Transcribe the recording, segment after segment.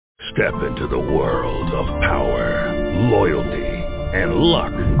Step into the world of power, loyalty, and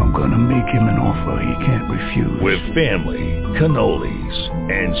luck. I'm gonna make him an offer he can't refuse. With family, cannolis,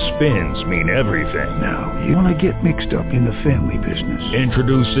 and spins mean everything. Now, you wanna get mixed up in the family business.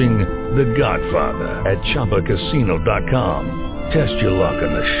 Introducing The Godfather at ChumbaCasino.com. Test your luck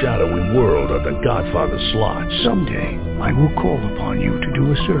in the shadowy world of The Godfather slot. Someday, I will call upon you to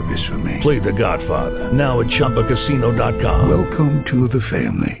do a service for me. Play The Godfather now at ChumbaCasino.com. Welcome to the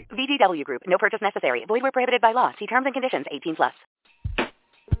family. VGW Group. No purchase necessary. Void where prohibited by law. See terms and conditions. 18+.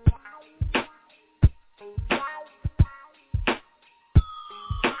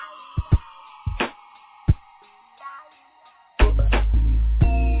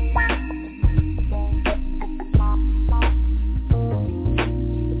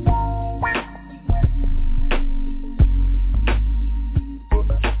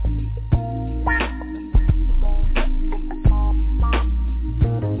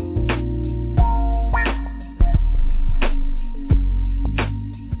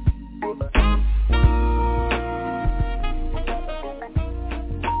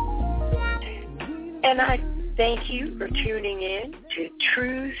 And I thank you for tuning in to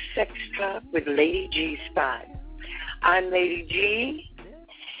Tru Sex Talk with Lady G Spot. I'm Lady G,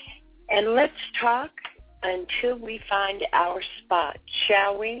 and let's talk until we find our spot,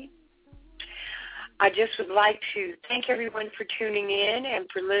 shall we? I just would like to thank everyone for tuning in and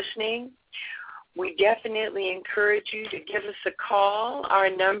for listening. We definitely encourage you to give us a call. Our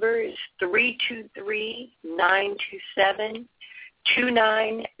number is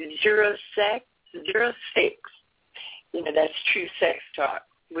 323-927-2906. 06. That's Tru Sex Talk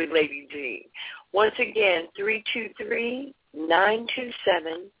with Lady G. Once again,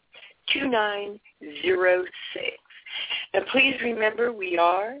 323-927-2906. Now, please remember, we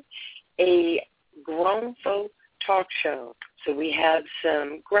are a grown folk talk show, so we have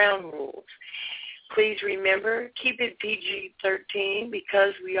some ground rules. Please remember, keep it PG-13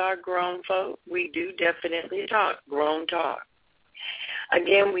 because we are grown folk. We do definitely talk grown talk.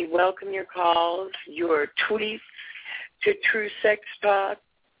 Again, we welcome your calls, your tweets to Tru Sex Talk.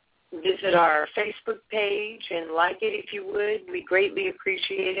 Visit our Facebook page and like it if you would. We greatly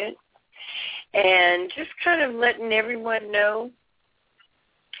appreciate it. And just kind of letting everyone know,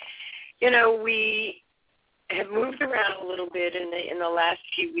 we have moved around a little bit in the last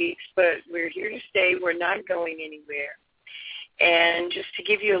few weeks, but we're here to stay. We're not going anywhere. And just to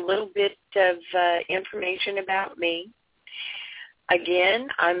give you a little bit of information about me, again,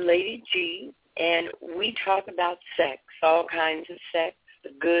 I'm Lady G, and we talk about sex, all kinds of sex, the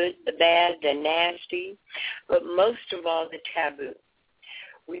good, the bad, the nasty, but most of all, the taboo.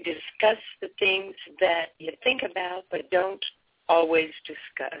 We discuss the things that you think about but don't always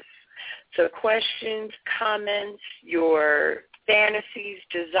discuss. So questions, comments, your fantasies,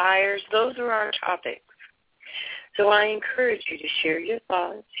 desires, those are our topics. So I encourage you to share your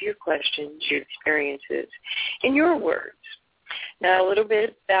thoughts, your questions, your experiences in your words. Now, a little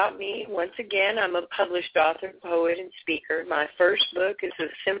bit about me. Once again, I'm a published author, poet, and speaker. My first book is a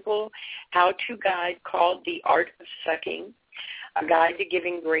simple how-to guide called The Art of Sucking, a guide to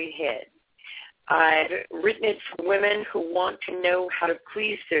giving great head. I've written it for women who want to know how to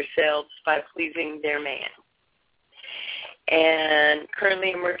please themselves by pleasing their man. And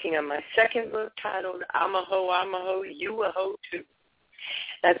currently I'm working on my second book titled I'm a Ho, You a Ho Too.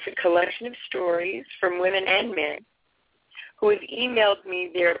 That's a collection of stories from women and men who have emailed me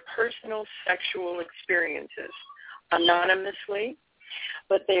their personal sexual experiences anonymously,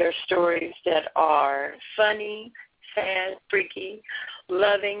 but they are stories that are funny, sad, freaky,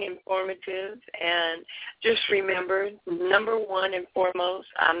 loving, informative, and just remember, number one and foremost,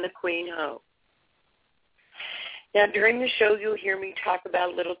 I'm the Queen Ho. Now, during the show, you'll hear me talk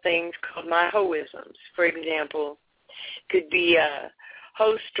about little things called my hoisms. For example, could be a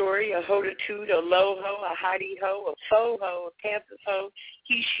ho story, a ho-to-toot, a low ho, a hidey ho, a faux ho, a panther ho,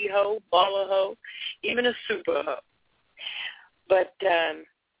 he, she ho, baller ho, even a super ho. But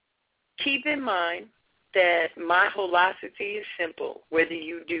keep in mind that my philosophy is simple. Whether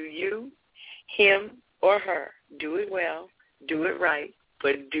you do you, him, or her, do it well, do it right,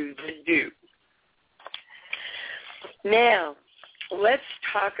 but do the do. Now, let's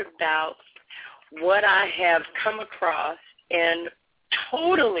talk about what I have come across and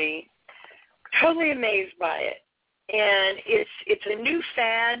totally amazed by it. And it's a new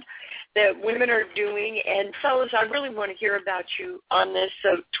fad that women are doing. And fellas, I really want to hear about you on this.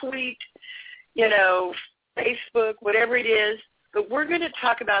 So tweet, Facebook, whatever it is. But we're going to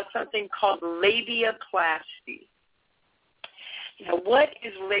talk about something called labiaplasty. Now, what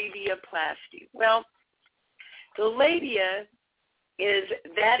is labiaplasty? Well, the labia is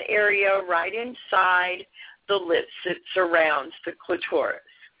that area right inside the lips that surrounds the clitoris.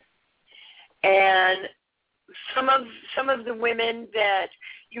 And some of the women that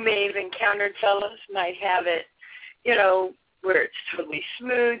you may have encountered, fellas, might have it, you know, where it's totally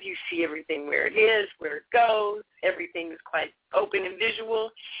smooth. You see everything where it is, where it goes. Everything is quite open and visual.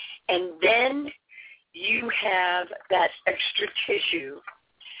 And then you have that extra tissue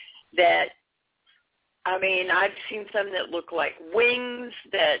that, I mean, I've seen some that look like wings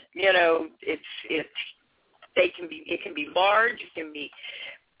that, you know, it can be large, it can be,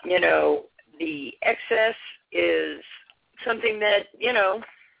 you know, the excess is something that, you know,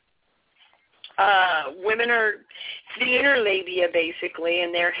 women are, the inner labia basically,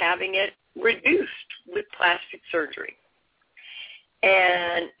 and they're having it reduced with plastic surgery.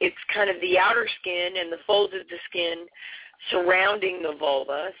 And it's kind of the outer skin and the folds of the skin surrounding the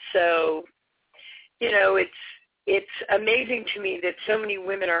vulva. So, you know, it's amazing to me that so many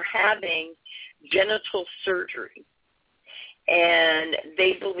women are having genital surgery. And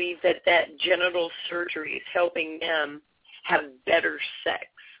they believe that that genital surgery is helping them have better sex.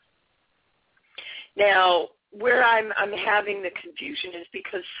 Now, where I'm having the confusion is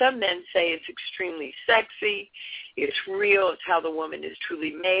because some men say it's extremely sexy, it's real, it's how the woman is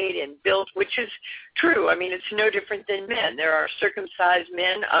truly made and built, which is true. I mean, it's no different than men. There are circumcised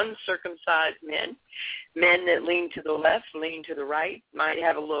men, uncircumcised men, men that lean to the left, lean to the right, might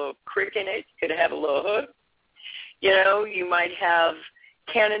have a little crick in it, could have a little hook. You know, you might have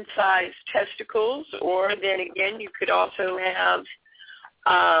cannon-sized testicles, or then again, you could also have,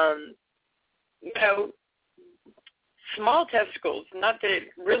 you know, small testicles. Not that it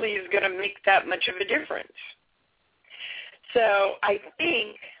really is going to make that much of a difference. So I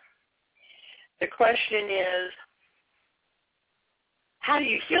think the question is, how do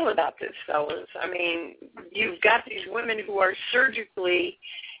you feel about this, fellas? I mean, you've got these women who are surgically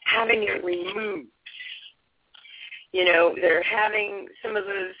having it removed. You know, they're having some of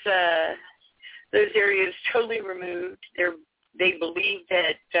those areas totally removed. They believe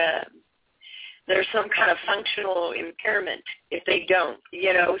that there's some kind of functional impairment if they don't.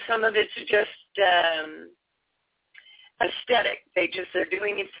 You know, some of it's just aesthetic. They're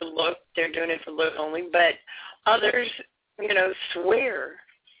doing it for look. They're doing it for look only. But others, you know, swear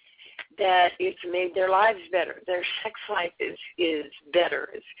that it's made their lives better. Their sex life is better,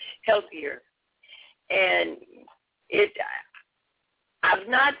 is healthier. And it's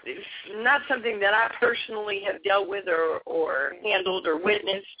not something that I personally have dealt with or handled or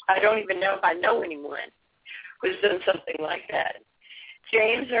witnessed. I don't even know if I know anyone who's done something like that.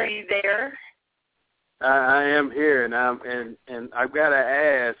 James, are you there? I am here, and I've got to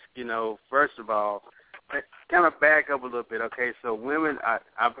ask, you know, first of all, kind of back up a little bit. Okay, so women,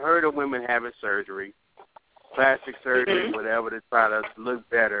 I've heard of women having surgery, plastic surgery, whatever, to try to look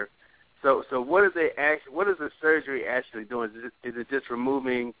better. So what is the surgery actually doing? Is it just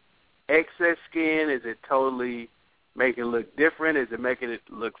removing excess skin? Is it totally making it look different? Is it making it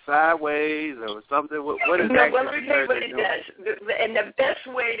look sideways or something? What is no, well, let me tell you what it does. And the best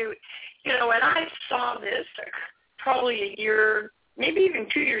way to, you know, and I saw this probably a year, maybe even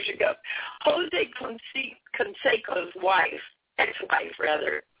 2 years ago. Jose Canseco's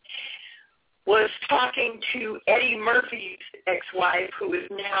ex-wife, was talking to Eddie Murphy's ex-wife, who is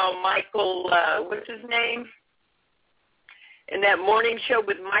now Michael, what's his name? In that morning show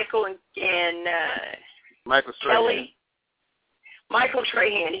with Michael and Michael Kelly. Michael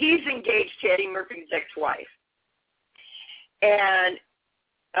Strahan. He's engaged to Eddie Murphy's ex-wife. And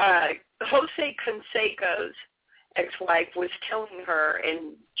Jose Canseco's ex-wife was telling her,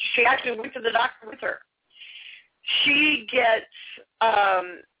 and she actually went to the doctor with her, she gets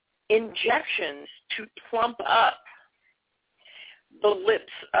injections to plump up the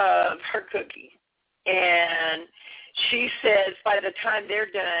lips of her cookie. And she says by the time they're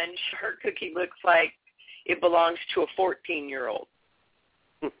done, her cookie looks like it belongs to a 14-year-old.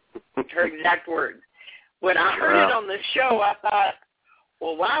 Her exact words. When I heard it on the show, I thought,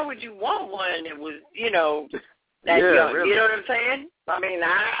 well, why would you want one that was, you know, that young? Really? You know what I'm saying? I mean,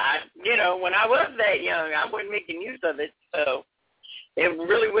 I you know, when I was that young, I wasn't making use of it, so it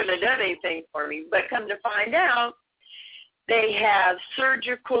really wouldn't have done anything for me. But come to find out, they have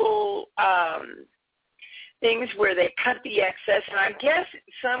surgical things where they cut the excess. And I guess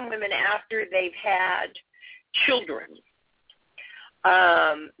some women, after they've had children,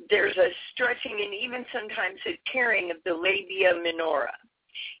 there's a stretching and even sometimes a tearing of the labia minora.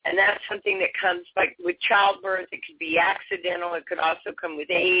 And that's something that comes like with childbirth. It could be accidental. It could also come with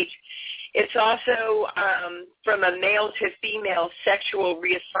age. It's also from a male to female sexual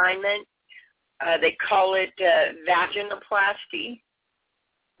reassignment. They call it vaginoplasty.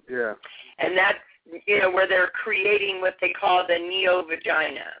 Yeah. And that's, where they're creating what they call the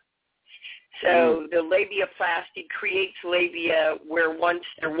neo-vagina. So the labiaplasty creates labia where once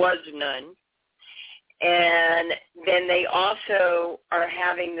there was none. And then they also are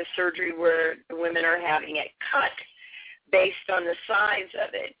having the surgery where the women are having it cut based on the size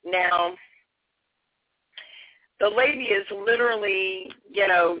of it. Now, the labia is literally,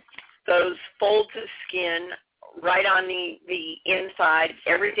 those folds of skin right on the inside,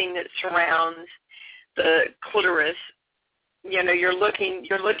 everything that surrounds the clitoris. You're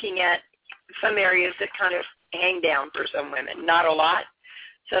looking at some areas that kind of hang down for some women. Not a lot.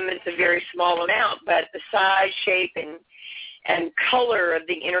 Some it's a very small amount, but the size, shape, and color of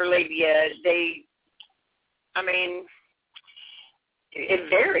the inner labia, it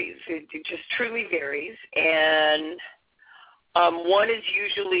varies. It just truly varies. And one is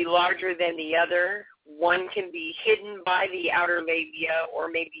usually larger than the other. One can be hidden by the outer labia or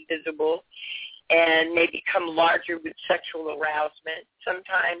may be visible and may become larger with sexual arousement.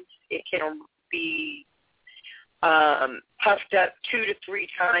 Sometimes it can be puffed up 2 to 3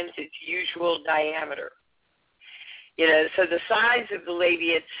 times its usual diameter. So the size of the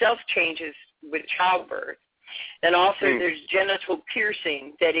labia itself changes with childbirth. And also there's genital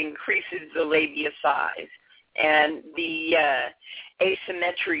piercing that increases the labia size and the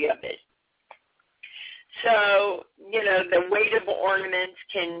asymmetry of it. So, the weight of ornaments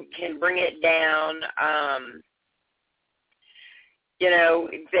can bring it down.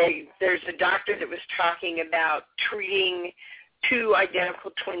 There's a doctor that was talking about treating 2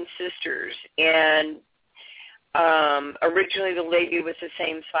 identical twin sisters, and originally the labia was the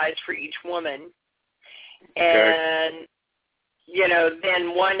same size for each woman. And,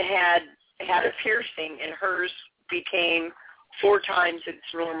 then one had a piercing, and hers became 4 times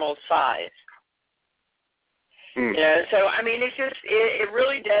its normal size. So, it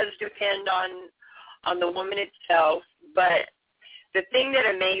really does depend on the woman itself. But the thing that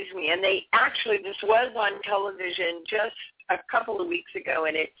amazed me, and this was on television just a couple of weeks ago,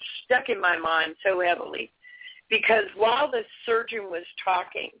 and it stuck in my mind so heavily, because while the surgeon was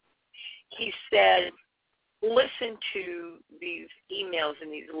talking, he said, listen to these emails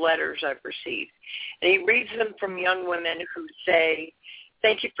and these letters I've received. And he reads them from young women who say,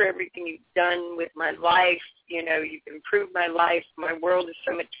 thank you for everything you've done with my life. You've improved my life. My world is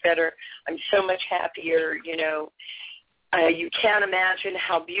so much better. I'm so much happier. You can't imagine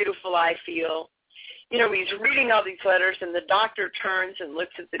how beautiful I feel. He's reading all these letters, and the doctor turns and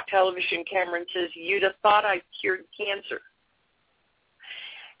looks at the television camera and says, you'd have thought I cured cancer.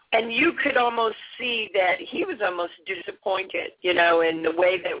 And you could almost see that he was almost disappointed, in the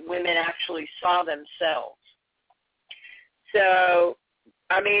way that women actually saw themselves. So,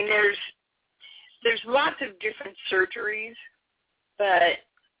 there's lots of different surgeries, but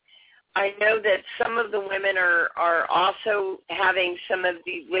I know that some of the women are also having some of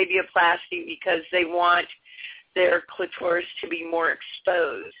the labiaplasty because they want their clitoris to be more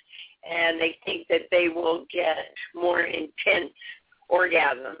exposed, and they think that they will get more intense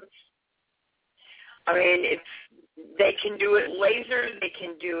orgasms. They can do it laser, they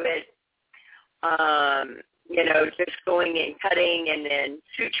can do it, just going and cutting and then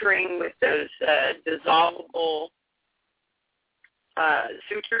suturing with those dissolvable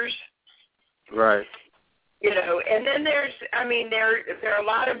sutures. Right. And then there are a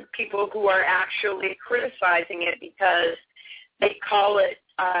lot of people who are actually criticizing it because they call it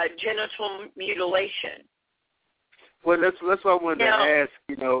genital mutilation. Well, that's what I wanted to ask.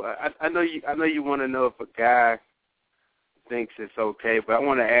 I know you want to know if a guy thinks it's okay, but I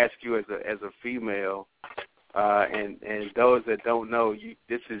want to ask you as a female, and those that don't know,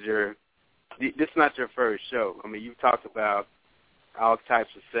 this is not your first show. You've talked about all types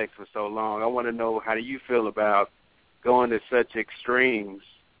of sex for so long. I want to know, how do you feel about going to such extremes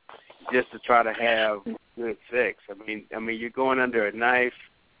just to try to have good sex? You're going under a knife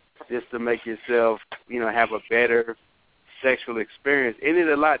just to make yourself, have a better sexual experience. Isn't it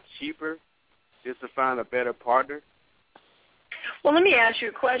a lot cheaper just to find a better partner? Well, let me ask you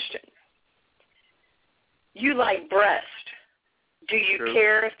a question. You like breast. Do you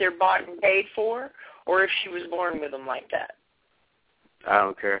care if they're bought and paid for, or if she was born with them like that? I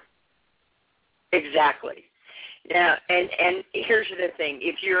don't care. Exactly. Now, and here's the thing.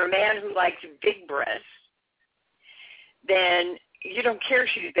 If you're a man who likes big breasts, then you don't care if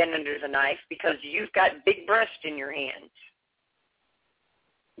she's been under the knife because you've got big breasts in your hands.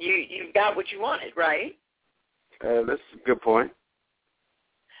 You've got what you wanted, right? That's a good point.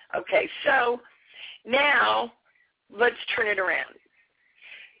 Okay, so now let's turn it around.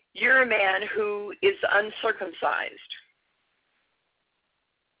 You're a man who is uncircumcised.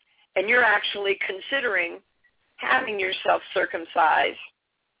 and you're actually considering having yourself circumcised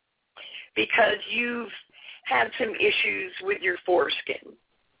because you've had some issues with your foreskin.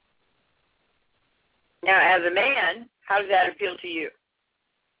 Now, as a man, how does that appeal to you?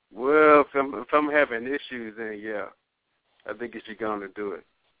 Well, if I'm having issues, then yeah, I think you should go on and do it.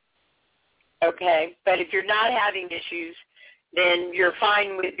 Okay, but if you're not having issues, then you're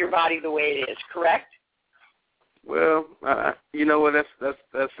fine with your body the way it is, correct? Well, you know what?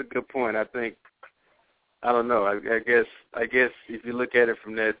 That's a good point. I think, I don't know. I guess if you look at it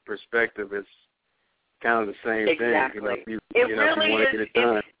from that perspective, it's kind of the same exactly. thing. You know, if you really want to get it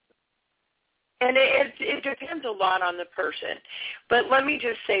done. And it depends a lot on the person. But let me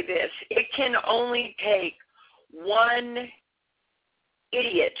just say this. It can only take one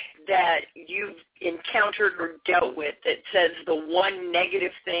idiot that you've encountered or dealt with that says the one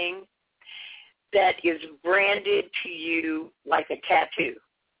negative thing that is branded to you like a tattoo,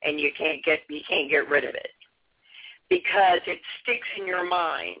 and you can't get rid of it because it sticks in your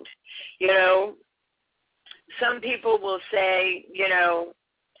mind. You know, some people will say, you know,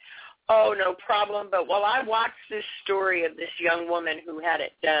 oh, no problem. But while I watched this story of this young woman who had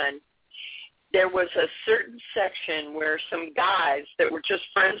it done, there was a certain section where some guys that were just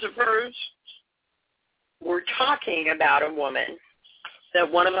friends of hers were talking about a woman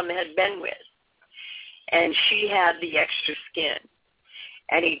that one of them had been with, and she had the extra skin.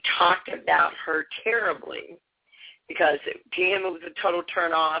 And he talked about her terribly because to him it was a total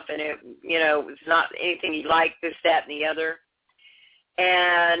turn off, and it was not anything he liked, this, that, and the other.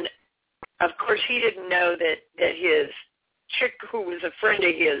 And of course, he didn't know that his chick who was a friend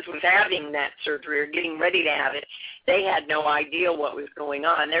of his was having that surgery or getting ready to have it. They had no idea what was going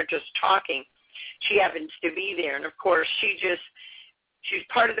on. They're just talking. She happens to be there. And, of course, she's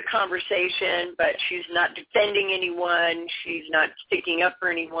part of the conversation, but she's not defending anyone. She's not sticking up for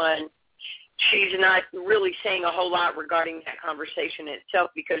anyone. She's not really saying a whole lot regarding that conversation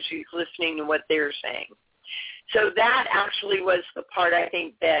itself because she's listening to what they're saying. So that actually was the part, I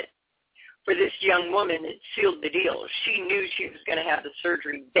think, that for this young woman, it sealed the deal. She knew she was going to have the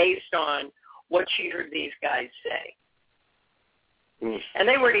surgery based on what she heard these guys say. Mm. And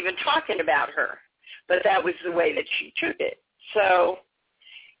they weren't even talking about her, but that was the way that she took it. So,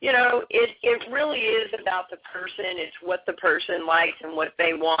 you know, it really is about the person. It's what the person likes and what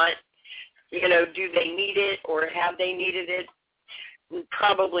they want. You know, do they need it or have they needed it?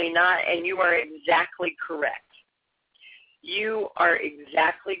 Probably not, and you are exactly correct. You are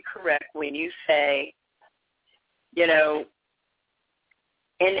exactly correct when you say, you know,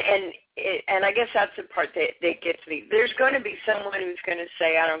 and I guess that's the part that gets me. There's going to be someone who's going to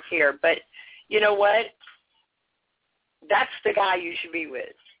say, I don't care. But you know what? That's the guy you should be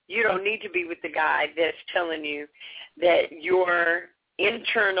with. You don't need to be with the guy that's telling you that your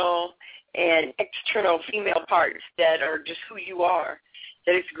internal and external female parts that are just who you are,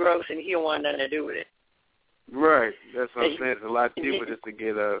 that it's gross and he don't want nothing to do with it. Right. That's what I'm saying. It's a lot cheaper just to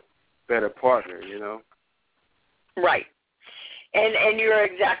get a better partner, you know. Right. And you're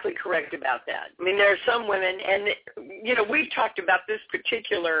exactly correct about that. I mean, there are some women, and, you know, we've talked about this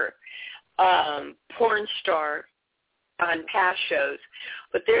particular porn star on past shows,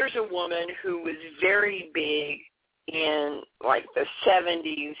 but there's a woman who was very big in, like, the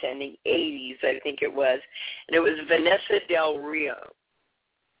 70s and the 80s, I think it was, and it was Vanessa Del Rio.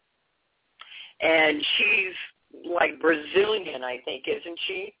 And she's like Brazilian, I think, isn't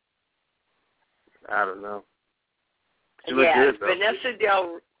she? I don't know. Yeah, Vanessa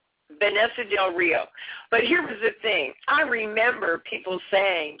Del Rio. But here was the thing. I remember people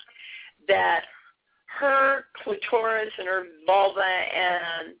saying that her clitoris and her vulva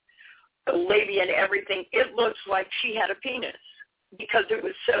and the labia and everything, it looks like she had a penis because it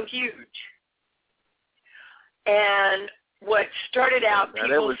was so huge. And what started out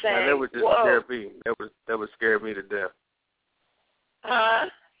people saying, that would just scare me. That would scare me to death. Huh?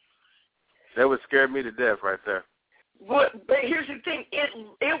 That would scare me to death right there. But here's the thing. It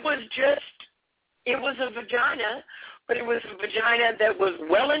was a vagina, but it was a vagina that was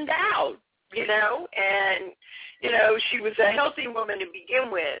well endowed, you know, and, you know, she was a healthy woman to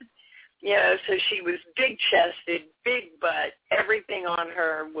begin with. You know, so she was big-chested, big butt. Everything on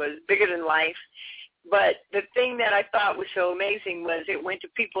her was bigger than life. But the thing that I thought was so amazing was it went to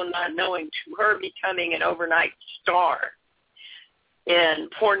people not knowing to her becoming an overnight star in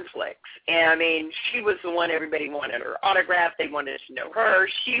porn flicks. And, I mean, she was the one everybody wanted her autograph. They wanted to know her.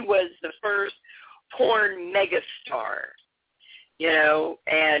 She was the first porn megastar, you know,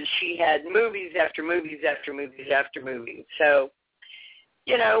 and she had movies after movies after movies after movies. So,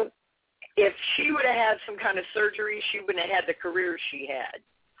 you know, if she would have had some kind of surgery, she wouldn't have had the career she had.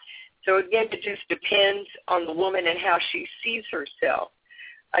 So, again, it just depends on the woman and how she sees herself.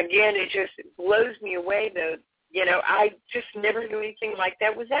 Again, it just blows me away, though. You know, I just never knew anything like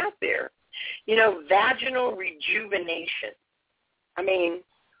that was out there. You know, vaginal rejuvenation. I mean,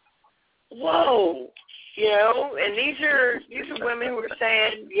 whoa, you know, and these are women who are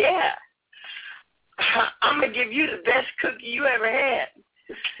saying, yeah, I'm going to give you the best cookie you ever had,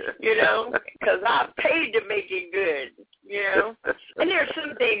 you know, because I paid to make it good, you know. And there are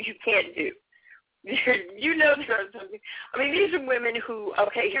some things you can't do. You know, there are some things. I mean, these are women who,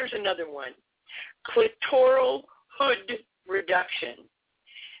 okay, here's another one, clitoral hood reduction.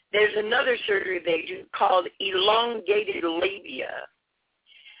 There's another surgery they do called elongated labia.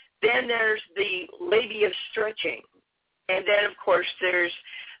 Then there's the labia stretching. And then, of course, there's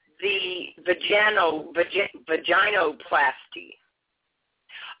the vaginoplasty.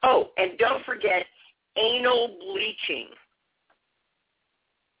 Oh, and don't forget anal bleaching.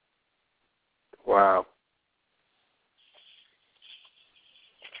 Wow.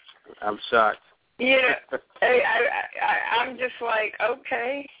 I'm shocked. Yeah, I'm just like,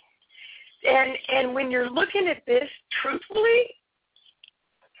 okay. And when you're looking at this, truthfully,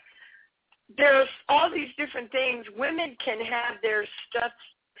 there's all these different things. Women can have their stuff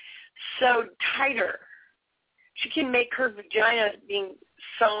sewed tighter. She can make her vagina being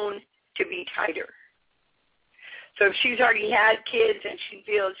sewn to be tighter. So if she's already had kids and she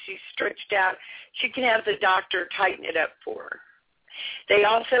feels she's stretched out, she can have the doctor tighten it up for her. They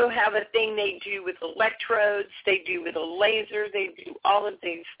also have a thing they do with electrodes. They do with a laser. They do all of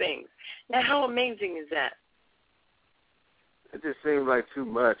these things. Now, how amazing is that? It just seems like too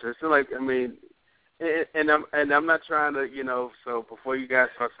much. It's like, I mean, and I'm not trying to, you know. So before you guys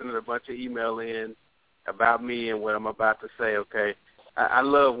start sending a bunch of email in about me and what I'm about to say, okay, I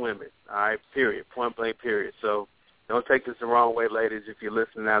love women. All right, period, point blank, period. So don't take this the wrong way, ladies, if you're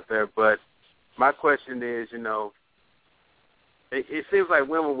listening out there. But my question is, you know, it seems like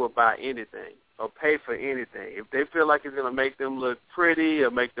women will buy anything or pay for anything. If they feel like it's going to make them look pretty or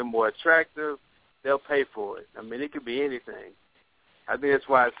make them more attractive, they'll pay for it. I mean, it could be anything. I think that's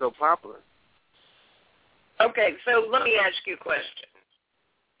why it's so popular. Okay, so let me ask you a question.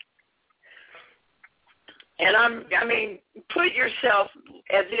 And I mean, put yourself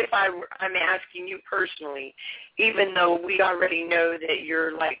as if I'm asking you personally, even though we already know that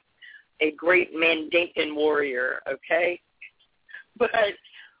you're like a great Mandinkan warrior, okay? But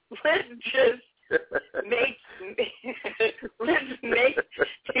let's just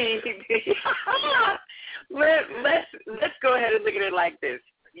let's go ahead and look at it like this.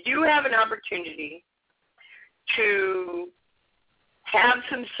 You have an opportunity to have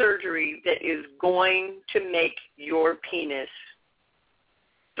some surgery that is going to make your penis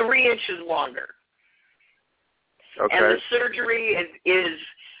 3 inches longer. Okay. And the surgery is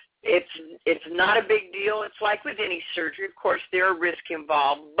it's not a big deal. It's like with any surgery. Of course, there are risks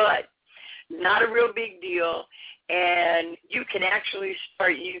involved, but not a real big deal. And you can actually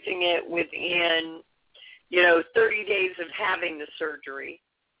start using it within, 30 days of having the surgery.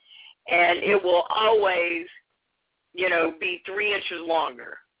 And it will always, be 3 inches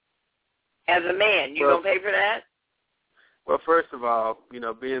longer. As a man, you going to pay for that? Well, first of all,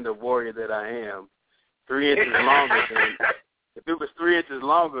 being the warrior that I am, 3 inches longer than... If it was 3 inches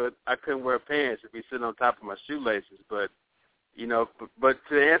longer, I couldn't wear pants. It'd be sitting on top of my shoelaces. But, but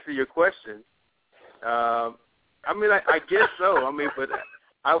to answer your question, I guess so. But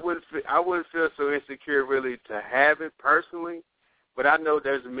I wouldn't feel so insecure really to have it personally. But I know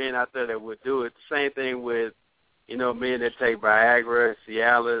there's men out there that would do it. The same thing with, men that take Viagra and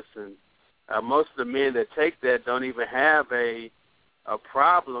Cialis, and most of the men that take that don't even have a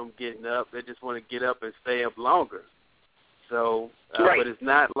problem getting up. They just want to get up and stay up longer. So, right. But it's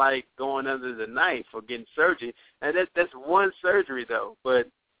not like going under the knife or getting surgery. And that's one surgery, though. But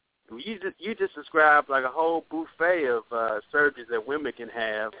you just described like a whole buffet of surgeries that women can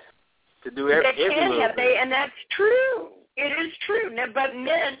have to do every little thing. And that's true. It is true. Now, but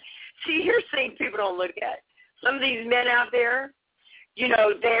men, see, here's things people don't look at. Some of these men out there,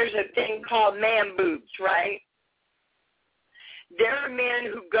 there's a thing called man boobs, right? There are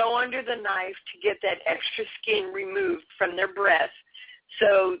men who go under the knife to get that extra skin removed from their breasts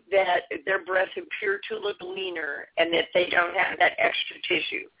so that their breasts appear to look leaner and that they don't have that extra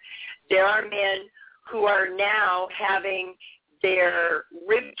tissue. There are men who are now having their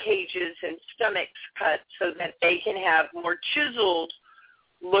rib cages and stomachs cut so that they can have more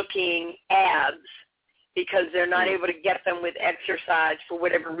chiseled-looking abs because they're not able to get them with exercise for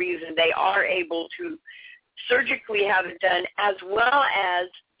whatever reason. They are able to surgically have it done, as well as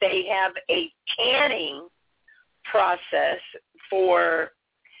they have a tanning process for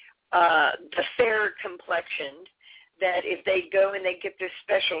the fairer complexioned, that if they go and they get this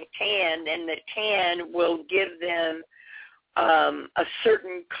special tan, and the tan will give them a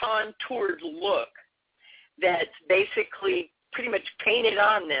certain contoured look that's basically pretty much painted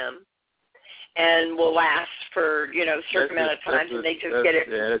on them and will last for, a certain amount of time, and they just get it.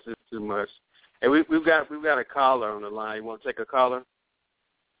 Yeah, that's just too much. Hey, we've got a caller on the line. You want to take a caller?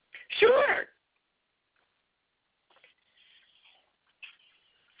 Sure.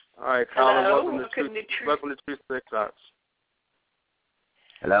 All right, caller. Hello? Welcome to Tru Sex Talk.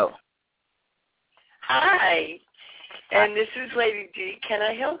 Hello. Hi. And this is Lady G. Can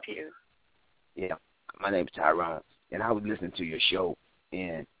I help you? Yeah, my name's Tyrone, and I was listening to your show,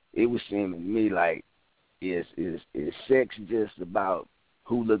 and it was seeming to me like is sex just about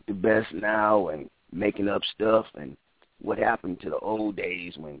who looked the best now and making up stuff, and what happened to the old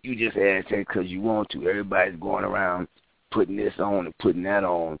days when you just had sex because you want to? Everybody's going around putting this on and putting that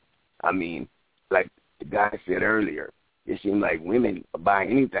on. I mean, like the guy said earlier, it seems like women buy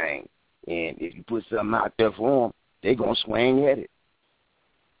anything, and if you put something out there for them, they're going to swing at it.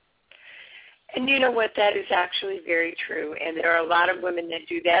 And you know what? That is actually very true. And there are a lot of women that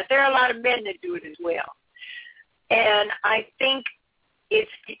do that. There are a lot of men that do it as well. And I think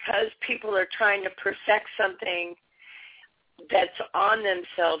it's because people are trying to perfect something that's on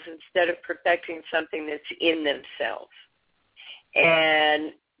themselves instead of perfecting something that's in themselves.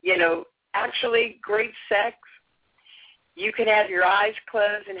 And, actually great sex, you can have your eyes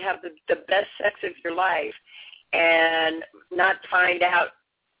closed and have the best sex of your life and not find out,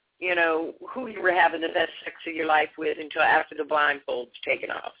 who you were having the best sex of your life with until after the blindfold's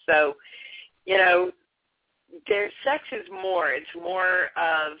taken off. So, their sex is more. It's more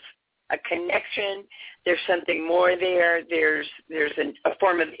of a connection. There's something more there. There's a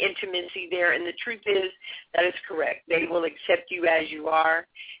form of intimacy there. And the truth is, that is correct. They will accept you as you are,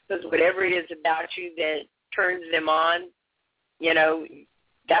 because whatever it is about you that turns them on,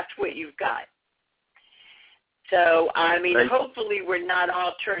 that's what you've got. So, I mean, hopefully we're not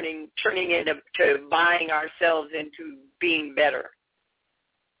all turning into buying ourselves into being better.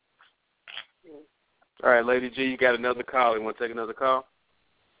 All right, Lady G, you got another call. You want to take another call?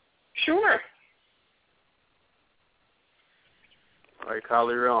 Sure. All right,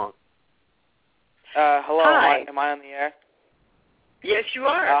 caller, you're on. Hello. Hi. Am I on the air? Yes, you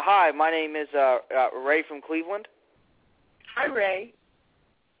are. Hi, my name is Ray from Cleveland. Hi, Ray.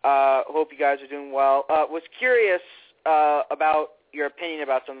 Hope you guys are doing well. Was curious about your opinion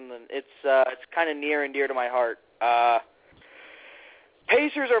about something. It's kind of near and dear to my heart.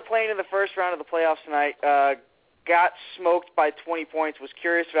 Pacers are playing in the first round of the playoffs tonight. Got smoked by 20 points. Was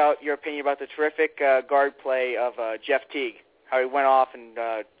curious about your opinion about the terrific guard play of Jeff Teague, how he went off and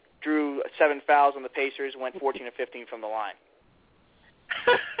drew 7 fouls on the Pacers, went 14 of 15 from the line.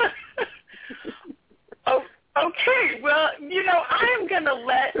 Oh, okay. Well, I'm going to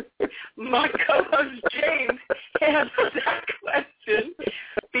let my co-host James answer that question,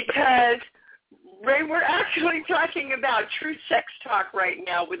 because, Ray, we're actually talking about Tru Sex Talk right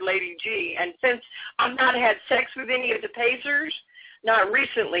now with Lady G. And since I've not had sex with any of the Pacers, not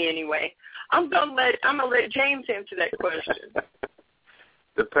recently anyway, I'm gonna let James answer that question.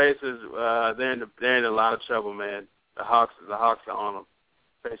 The Pacers, they're in a lot of trouble, man. The Hawks are on them,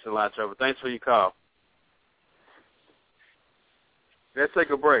 facing a lot of trouble. Thanks for your call. Let's take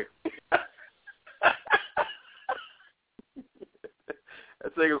a break.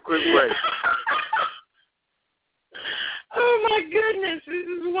 Let's take a quick break. Oh, my goodness. This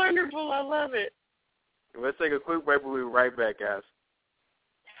is wonderful. I love it. Let's take a quick break. We'll be right back, guys.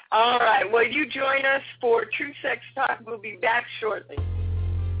 All right. Well, you join us for Tru Sex Talk. We'll be back shortly.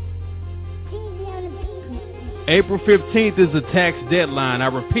 April 15th is the tax deadline. I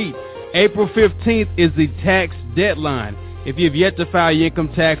repeat, April 15th is the tax deadline. If you have yet to file your income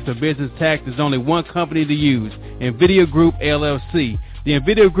tax or business tax, there's only one company to use, NVIDIA Group, LLC. The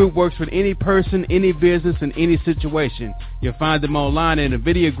NVIDIA Group works with any person, any business, in any situation. You'll find them online at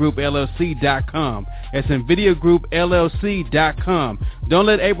NVIDIAGroupLLC.com. That's NVIDIAGroupLLC.com. Don't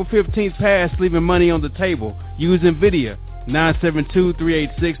let April 15th pass leaving money on the table. Use NVIDIA.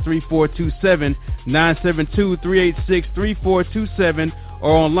 972-386-3427, 972-386-3427,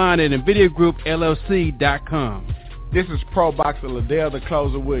 or online at NVIDIAGroupLLC.com. This is Pro Boxer Liddell, the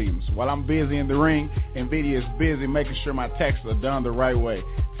Closer Williams. While I'm busy in the ring, NVIDIA is busy making sure my taxes are done the right way.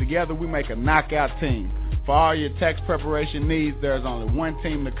 Together, we make a knockout team. For all your tax preparation needs, there's only one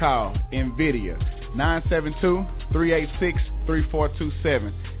team to call, NVIDIA.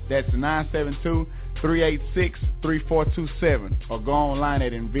 972-386-3427. That's 972-386-3427. Or go online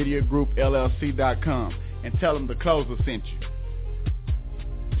at NVIDIAGroupLLC.com and tell them the Closer sent you.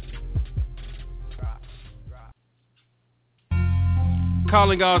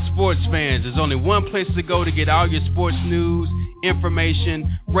 calling all sports fans. There's only one place to go to get all your sports news,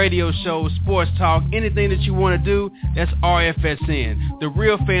 information, radio shows, sports talk, anything that you want to do. That's RFSN, the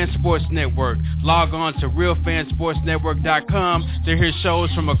Real Fan Sports Network. Log on to realfansportsnetwork.com to hear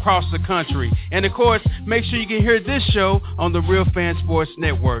shows from across the country. And of course, make sure you can hear this show on the Real Fan Sports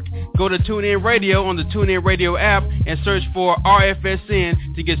Network. Go to TuneIn Radio on the TuneIn Radio app and search for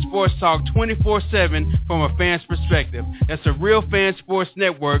RFSN to get sports talk 24/7 from a fan's perspective. That's the Real Fan Sports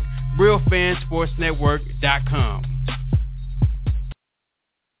Network, realfansportsnetwork.com.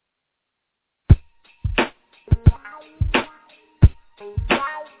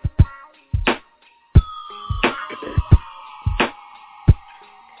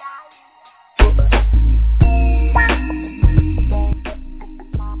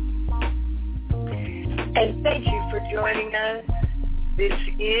 And thank you for joining us. This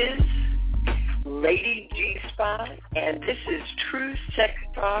is Lady G Spot, and this is Tru Sex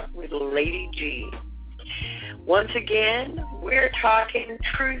Talk with Lady G. Once again, we're talking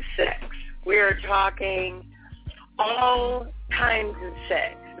true sex. We're talking all kinds of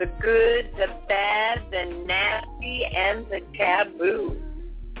sex, the good, the bad, the nasty, and the taboo.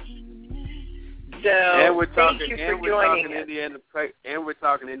 So and we're talking, thank you for joining us. We're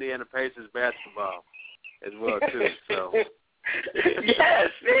talking Indiana Pacers basketball as well too. So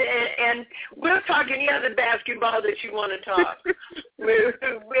yes, and we'll talk any other basketball that you want to talk. we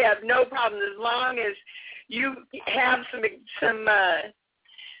have no problem as long as you have some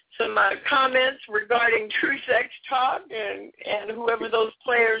comments regarding Tru Sex Talk and whoever those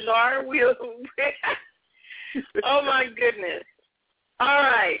players are. We'll oh my goodness! All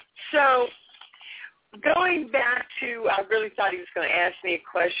right, so going back to, I really thought he was going to ask me a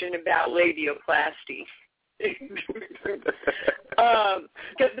question about labioplasty.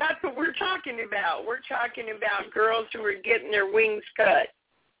 Because that's what we're talking about. We're talking about girls who are getting their wings cut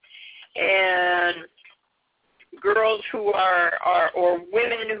and girls who are or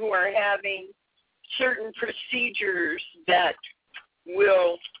women who are having certain procedures that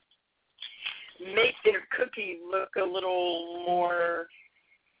will make their cookie look a little more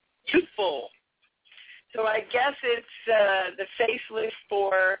youthful. So I guess it's the facelift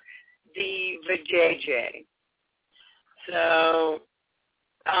for the vajayjay. So,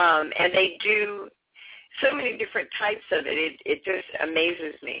 and they do so many different types of it. It just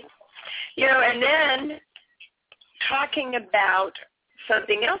amazes me. You know, and then talking about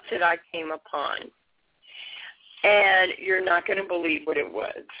something else that I came upon, and you're not going to believe what it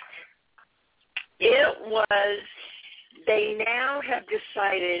was. It was, they now have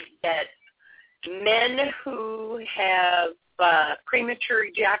decided that men who have premature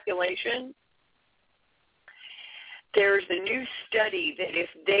ejaculation, there's a new study that if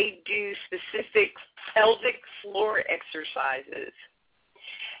they do specific pelvic floor exercises,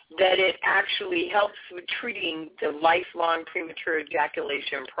 that it actually helps with treating the lifelong premature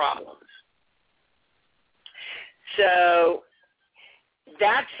ejaculation problems. So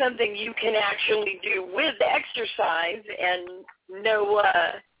that's something you can actually do with exercise and no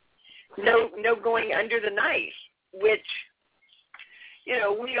going under the knife, which, you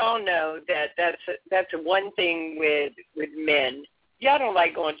know, we all know that that's one thing with men. Y'all don't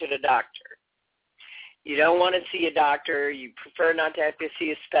like going to the doctor. You don't want to see a doctor. You prefer not to have to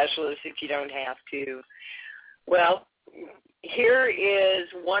see a specialist if you don't have to. Well, here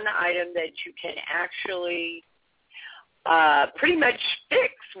is one item that you can actually pretty much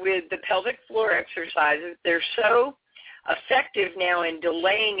fix with the pelvic floor exercises. They're so effective now in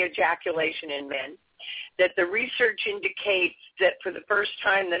delaying ejaculation in men that the research indicates that for the first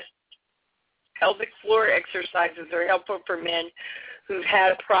time, the pelvic floor exercises are helpful for men who've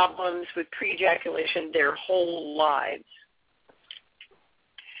had problems with pre-ejaculation their whole lives.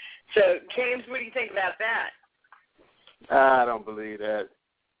 So, James, what do you think about that? I don't believe that.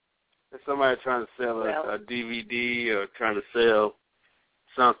 If somebody trying to sell a DVD or trying to sell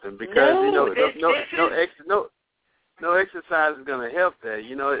something, because no exercise is going to help that.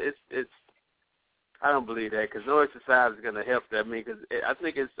 You know, it's. I don't believe that, because no exercise is going to help that. I mean, because I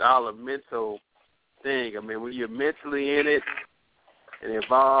think it's all a mental thing. I mean, when you're mentally in it and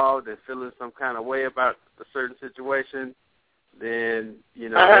involved and feeling some kind of way about a certain situation, then, you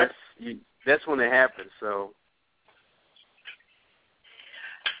know, that's when it happens. So,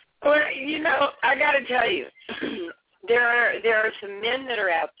 well, you know, I got to tell you, there are some men that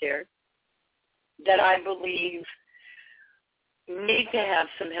are out there that I believe need to have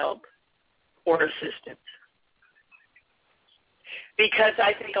some help or assistance. Because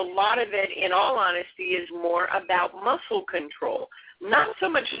I think a lot of it, in all honesty, is more about muscle control. Not so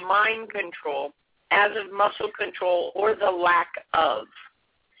much mind control, as of muscle control or the lack of.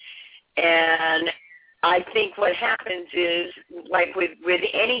 And I think what happens is, like with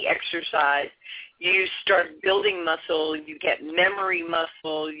any exercise, you start building muscle, you get memory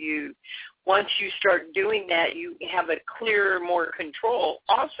muscle, once you start doing that, you have a clearer, more control.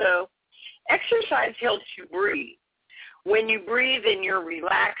 Also, exercise helps you breathe. When you breathe and you're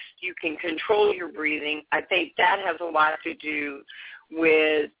relaxed, you can control your breathing. I think that has a lot to do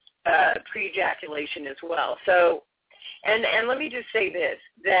with pre-ejaculation as well. So, and let me just say this,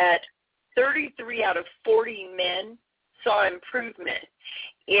 that 33 out of 40 men saw improvement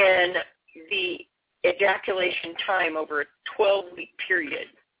in the ejaculation time over a 12-week period.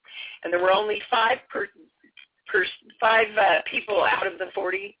 And there were only five people out of the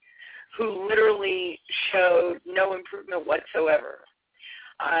 40 who literally showed no improvement whatsoever.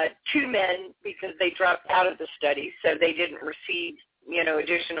 2 men, because they dropped out of the study, so they didn't receive,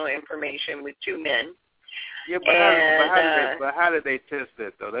 additional information with 2 men. Yeah, but how did they test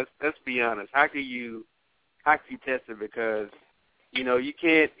that though? Let's be honest. How can you test it? Because you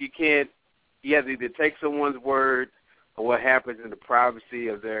have to either take someone's word or what happens in the privacy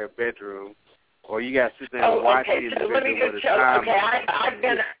of their bedroom, or you got to sit there and watch the individual. So let me just tell you. Okay,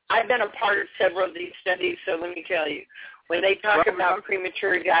 I've been a part of several of these studies, so let me tell you. When they talk about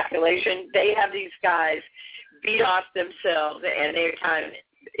premature ejaculation, they have these guys beat off themselves, and they're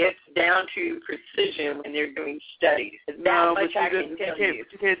it's down to precision when they're doing studies. No, but you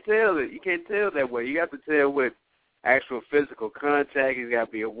can't tell it. You can't tell that way. You have to tell with actual physical contact. It's got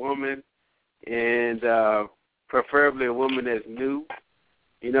to be a woman, and preferably a woman that's new.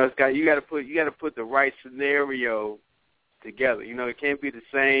 You got to put the right scenario together. It can't be the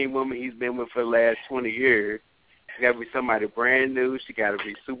same woman he's been with for the last 20 years. It's got to be somebody brand new. She got to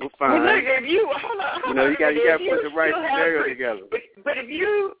be super fine. Well, look, if you got to put the right scenario together. But if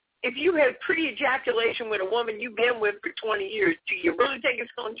you have pre-ejaculation with a woman you've been with for 20 years, do you really think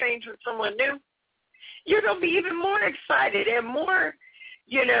it's going to change with someone new? You're going to be even more excited and more,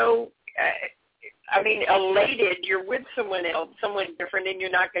 elated. You're with someone else, someone different, and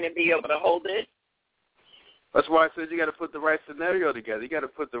you're not going to be able to hold it. That's why I said you got to put the right scenario together. You got to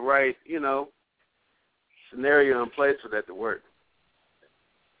put the right, scenario in place for that to work.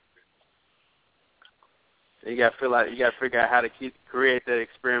 And you got to figure out how to create that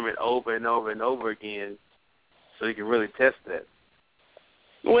experiment over and over and over again, so you can really test that.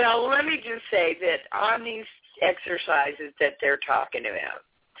 Well, let me just say that on these exercises that they're talking about,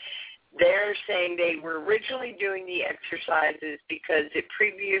 they're saying they were originally doing the exercises because it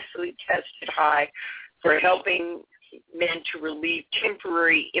previously tested high for helping men to relieve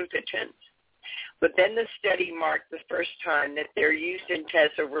temporary impotence. But then the study marked the first time that they're used in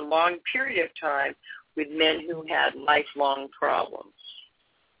tests over a long period of time with men who had lifelong problems.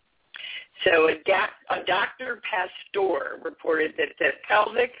 So a Dr. Pasteur reported that the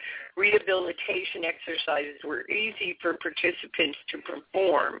pelvic rehabilitation exercises were easy for participants to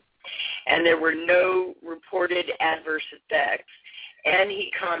perform, and there were no reported adverse effects. And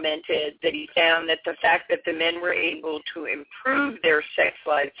he commented that he found that the fact that the men were able to improve their sex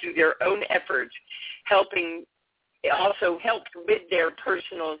lives through their own efforts also helped with their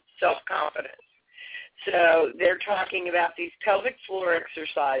personal self-confidence. So they're talking about these pelvic floor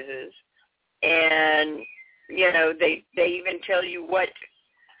exercises, and, they even tell you what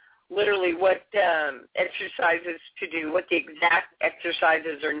exercises to do, what the exact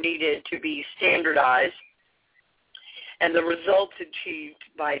exercises are needed to be standardized. And the results achieved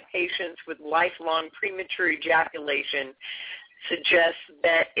by patients with lifelong premature ejaculation suggest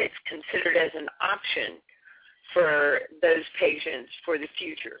that it's considered as an option for those patients for the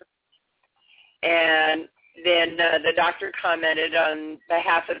future. And then the doctor commented on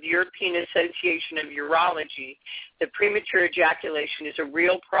behalf of the European Association of Urology that premature ejaculation is a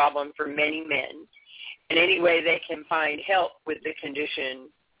real problem for many men. And any way they can find help with the condition,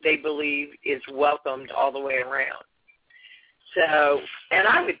 they believe is welcomed all the way around. So, and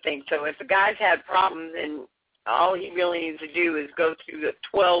I would think so. If a guy's had problems, and all he really needs to do is go through the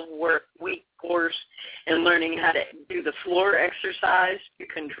 12-week course and learning how to do the floor exercise to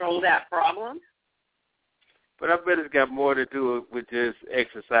control that problem. But I bet it's got more to do with just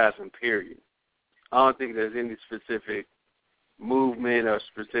exercising, period. I don't think there's any specific movement or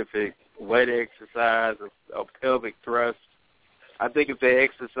specific way to exercise or pelvic thrust. I think if they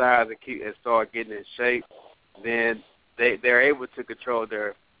exercise and start getting in shape, then they're able to control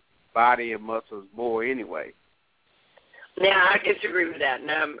their body and muscles more anyway. Now, I disagree with that, and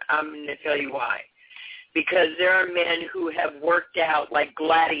I'm going to tell you why. Because there are men who have worked out like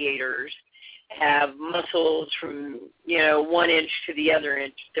gladiators, have muscles from, 1 inch to the other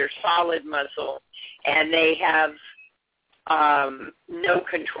inch. They're solid muscle, and they have no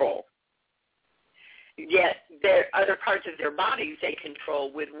control. Yet there other parts of their bodies they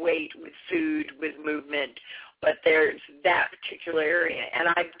control with weight, with food, with movement, but there's that particular area.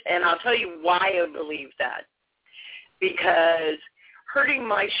 And I'll tell you why I believe that. Because hurting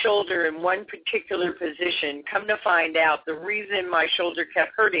my shoulder in one particular position, come to find out the reason my shoulder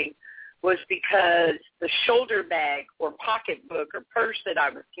kept hurting was because the shoulder bag or pocketbook or purse that I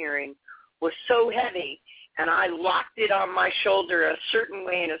was carrying was so heavy, and I locked it on my shoulder a certain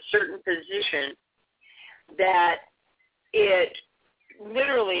way in a certain position that it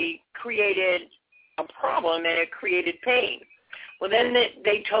literally created a problem and it created pain. Well, then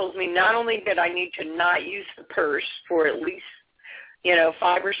they told me not only that I need to not use the purse for at least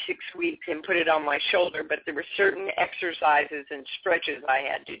 5 or 6 weeks and put it on my shoulder, but there were certain exercises and stretches I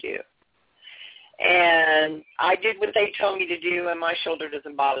had to do. And I did what they told me to do, and my shoulder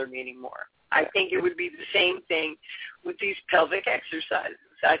doesn't bother me anymore. I think it would be the same thing with these pelvic exercises.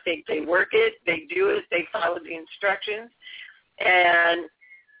 I think they work it, they do it, they follow the instructions, and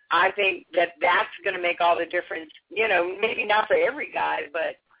I think that that's going to make all the difference. Maybe not for every guy,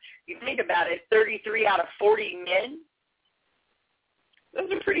 but you think about it, 33 out of 40 men,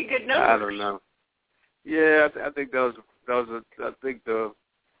 those are pretty good numbers. I don't know. Yeah, I think those are. I think the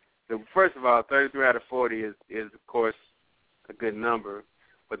first of all, 33 out of 40 is of course a good number,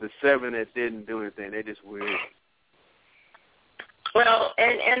 but the 7 that didn't do anything, they just weird. Well,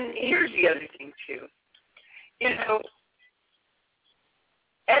 and here's the other thing too.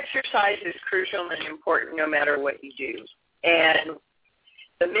 Exercise is crucial and important no matter what you do. And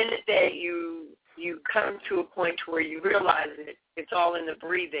the minute that you come to a point where you realize it's all in the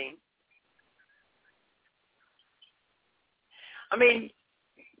breathing. I mean,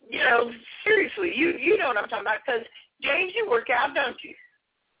 seriously, you know what I'm talking about, because, James, you work out, don't you?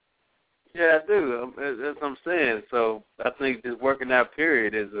 Yeah, I do. That's what I'm saying. So I think this working out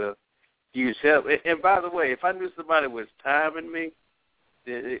period is a huge help. And by the way, if I knew somebody was timing me,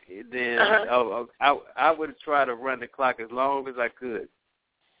 then I would try to run the clock as long as I could.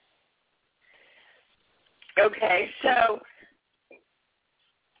 Okay, so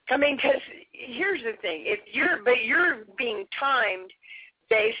because here's the thing: you're being timed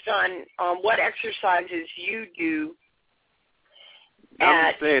based on what exercises you do.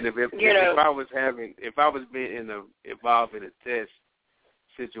 I'm just saying, if I was being involved in a test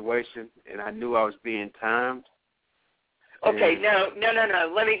situation and I knew I was being timed. Okay, no.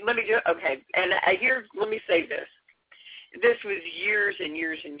 Let me do. Okay, and let me say this. This was years and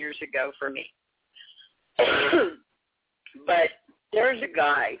years and years ago for me. But there's a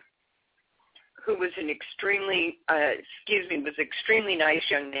guy who was an extremely nice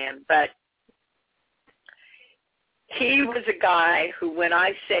young man, but he was a guy who, when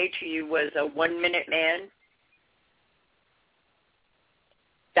I say to you, was a 1-minute man.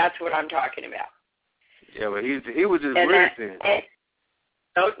 That's what I'm talking about. Yeah, but he was just weird then.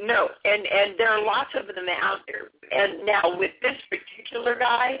 No, and there are lots of them out there. And now with this particular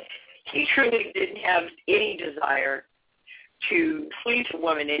guy, he truly didn't have any desire to please a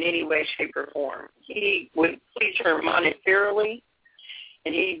woman in any way, shape, or form. He would please her monetarily,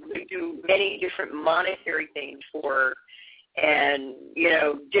 and he would do many different monetary things for her, and,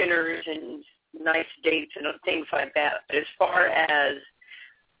 dinners and nice dates and things like that. But as far as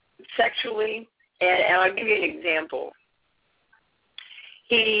sexually, and I'll give you an example.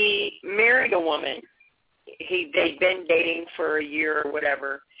 He married a woman. They'd been dating for a year or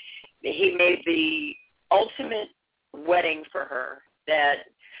whatever. He made the ultimate wedding for her that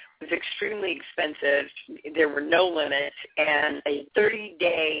was extremely expensive. There were no limits, and a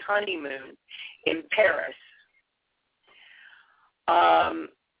 30-day honeymoon in Paris.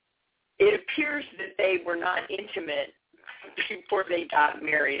 It appears that they were not intimate before they got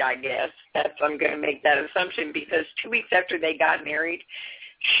married, I guess. I'm going to make that assumption, because 2 weeks after they got married,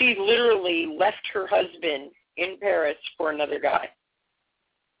 she literally left her husband in Paris for another guy.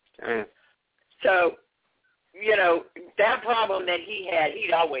 So, that problem that he had,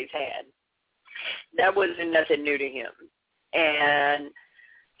 he'd always had. That wasn't nothing new to him. And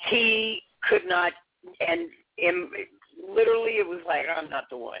he could not, and literally it was like, I'm not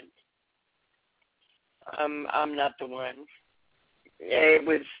the one. I'm not the one. It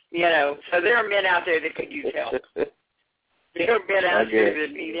was, so there are men out there that could use help. There are men out there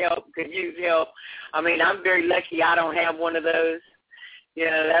that need help, could use help. I mean, I'm very lucky I don't have one of those.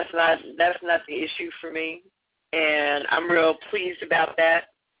 That's not the issue for me, and I'm real pleased about that.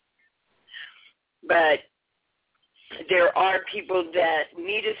 But there are people that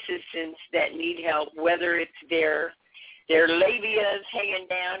need assistance, that need help, whether it's their labia is hanging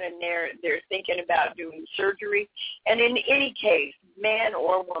down and they're thinking about doing surgery. And in any case, man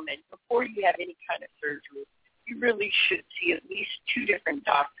or woman, before you have any kind of surgery, you really should see at least 2 different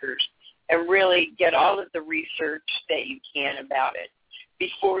doctors and really get all of the research that you can about it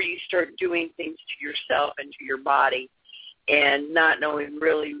before you start doing things to yourself and to your body and not knowing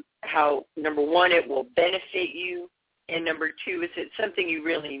really how, number one, it will benefit you, and number 2, is it something you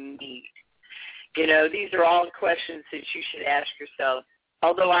really need? You know, these are all questions that you should ask yourself.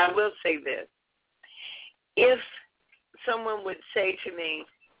 Although I will say this. If someone would say to me,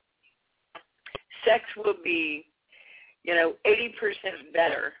 sex will be, 80%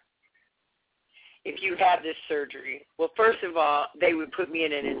 better if you have this surgery, well, first of all, they would put me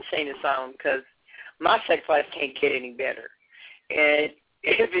in an insane asylum because my sex life can't get any better. And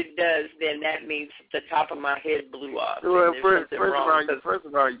if it does, then that means the top of my head blew off. Well, first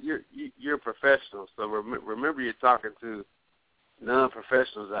of all, you're a professional, so remember you're talking to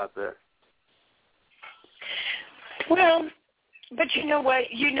non-professionals out there. Well, but you know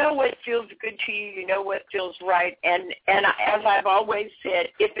what? You know what feels good to you. You know what feels right. And as I've always said,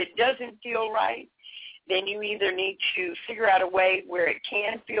 if it doesn't feel right, then you either need to figure out a way where it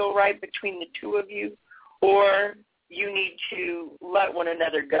can feel right between the 2 of you, or you need to let one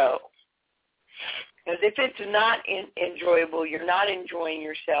another go. Because if it's not enjoyable, you're not enjoying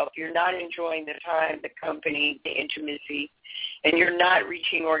yourself, you're not enjoying the time, the company, the intimacy, and you're not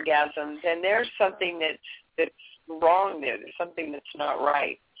reaching orgasm, then there's something that's wrong there. There's something that's not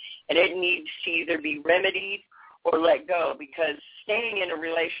right. And it needs to either be remedied or let go, because staying in a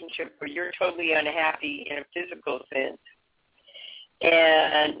relationship where you're totally unhappy in a physical sense,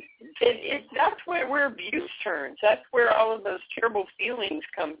 and that's where abuse turns. That's where all of those terrible feelings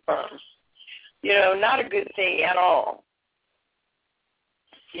come from. Not a good thing at all.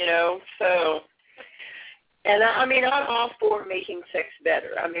 So, and I mean, I'm all for making sex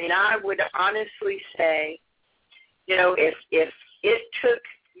better. I mean, I would honestly say, if it took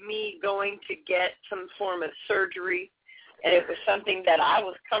me going to get some form of surgery and it was something that I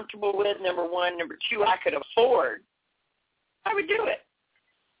was comfortable with, number one, number 2, I could afford, I would do it.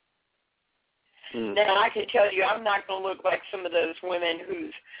 Now, I can tell you I'm not going to look like some of those women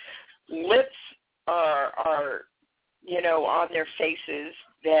whose lips are on their faces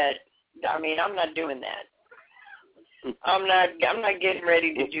that, I mean, I'm not doing that. I'm not getting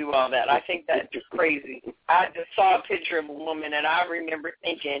ready to do all that. I think that's crazy. I just saw a picture of a woman, and I remember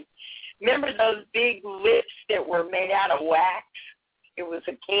thinking, remember those big lips that were made out of wax? It was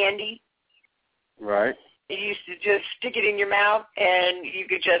a candy. Right. You used to just stick it in your mouth, and you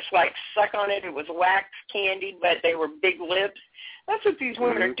could just, suck on it. It was wax candy, but they were big lips. That's what these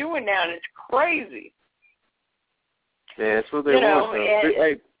women are doing now, and it's crazy. Yeah, that's what they want.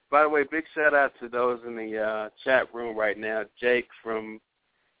 Hey, by the way, big shout-out to those in the chat room right now. Jake from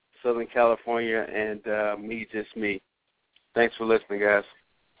Southern California and Me Just Me. Thanks for listening, guys.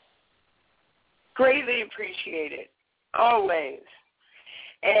 Greatly appreciate it, always.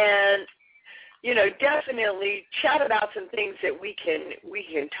 And, definitely chat about some things that we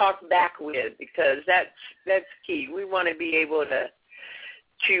can talk back with, because that's key. We want to be able to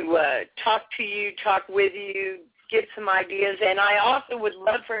talk to you, talk with you, get some ideas. And I also would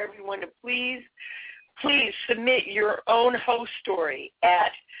love for everyone to please submit your own host story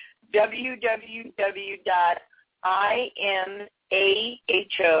at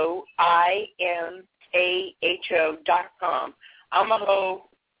www.imaho.com.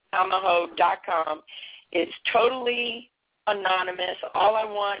 imaho.com. It's totally anonymous. All I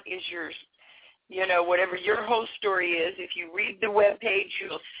want is yours. Whatever your host story is, if you read the webpage,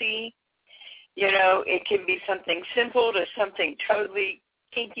 you'll see, it can be something simple to something totally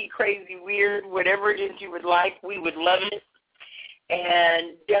kinky, crazy, weird, whatever it is you would like. We would love it,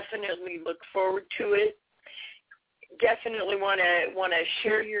 and definitely look forward to it. Definitely want to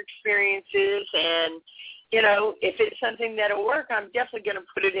share your experiences, and if it's something that'll work, I'm definitely going to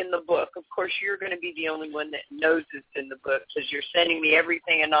put it in the book. Of course, you're going to be the only one that knows it's in the book because you're sending me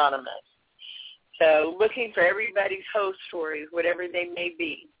everything anonymous. So looking for everybody's host stories, whatever they may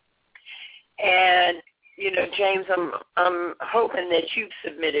be. And, James, I'm hoping that you've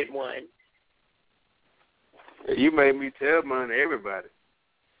submitted one. You made me tell mine to everybody.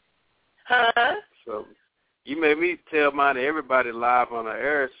 Huh? So you made me tell mine to everybody live on the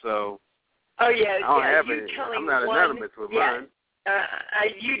air, so oh, yeah, I don't have it. I'm not anonymous with mine.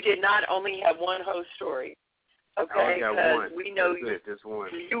 You did not only have one host story. Okay, I only got one. We know just one.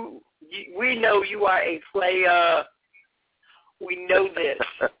 We know you are a player. We know this.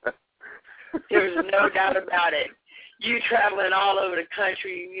 There's no doubt about it. you traveling all over the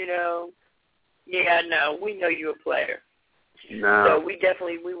country, you know. Yeah, no, we know you're a player. No. So we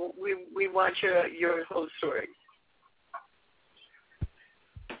definitely we want your whole story.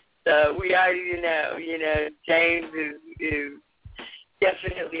 So we already know, you know, James is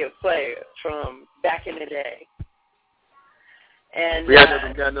definitely a player from back in the day. And we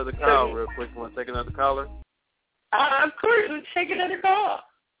got another call real quick. You want to take another caller? Of course, let's take another call.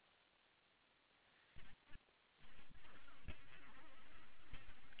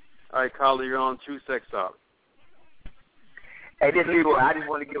 All right, caller, you're on Tru Sex Talk. Hey, this is Leroy. I just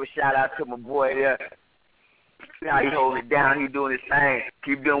want to give a shout out to my boy there. See how he holding it down. He doing his thing.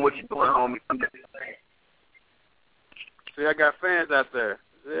 Keep doing what you're doing, homie. See, I got fans out there.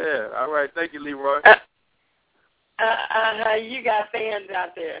 Yeah. All right. Thank you, Leroy. You got fans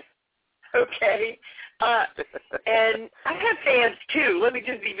out there. Okay. And I have fans too. Let me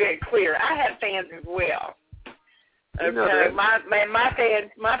just be very clear. I have fans as well. Okay. My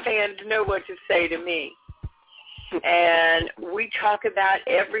fans know what to say to me. And we talk about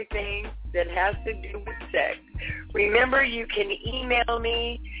everything that has to do with sex. Remember, you can email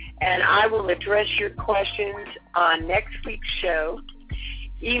me, and I will address your questions on next week's show.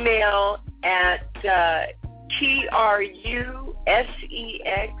 Email at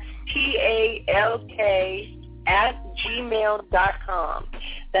trusextalk@gmail.com.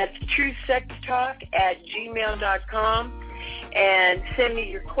 That's trusextalk@gmail.com. And send me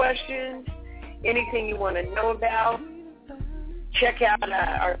your questions, anything you want to know about. Check out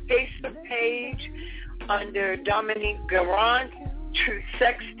our Facebook page under Dominique Garant, Tru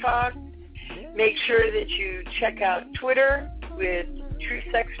Sex Talk. Make sure that you check out Twitter with Tru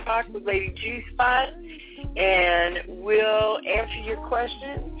Sex Talk with Lady G-Spot, and we'll answer your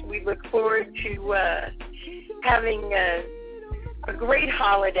questions. We look forward to having a great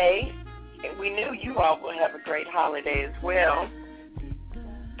holiday. And we know you all will have a great holiday as well.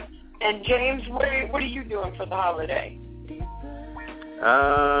 And James, what are you doing for the holiday?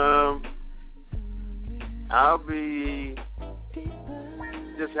 I'll be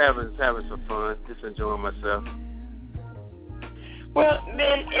just having some fun, just enjoying myself. Well,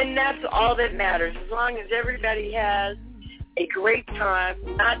 and that's all that matters. As long as everybody has a great time,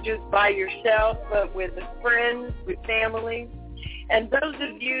 not just by yourself, but with friends, with family. And those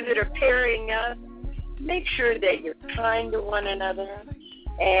of you that are pairing up, make sure that you're kind to one another.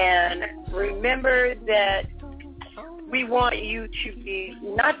 And remember that we want you to be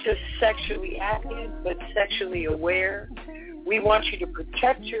not just sexually active, but sexually aware. We want you to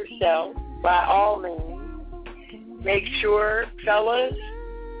protect yourself by all means. Make sure, fellas,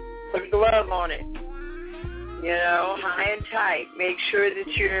 put a glove on it. You know, high and tight. Make sure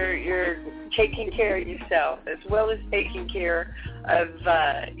that you're taking care of yourself as well as taking care of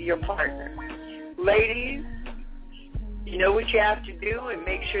your partner. Ladies, you know what you have to do, and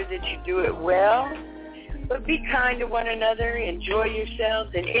make sure that you do it well. But be kind to one another. Enjoy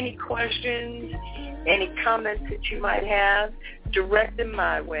yourselves. And any questions, any comments that you might have, direct them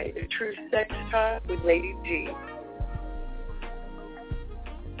my way. The Tru Sex Talk with Lady G.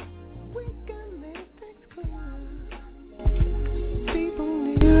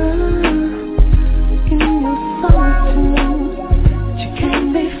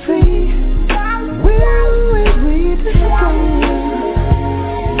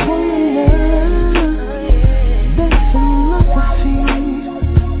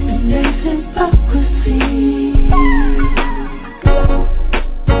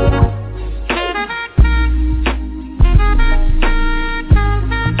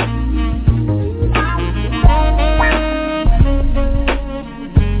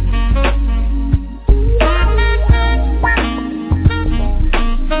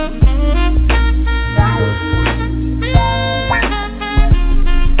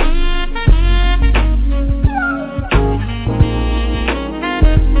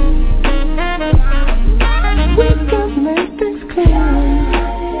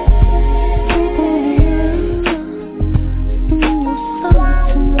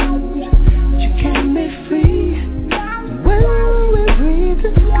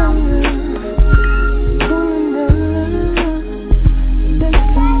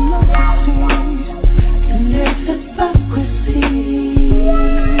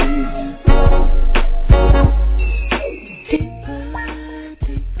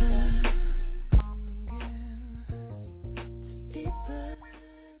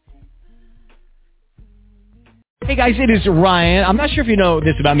 Hey guys, it is Ryan. I'm not sure if you know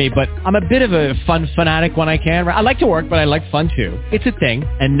this about me, but I'm a bit of a fun fanatic when I can. I like to work, but I like fun too. It's a thing.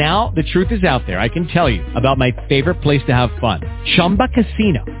 And now the truth is out there. I can tell you about my favorite place to have fun. Chumba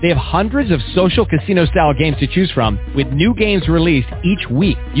Casino. They have hundreds of social casino style games to choose from with new games released each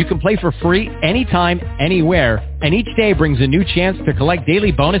week. You can play for free anytime, anywhere. And each day brings a new chance to collect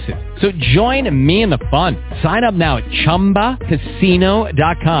daily bonuses. So join me in the fun. Sign up now at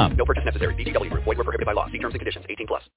ChumbaCasino.com. No purchase necessary. VGW Group. Void where prohibited by law. See terms and conditions. 18+.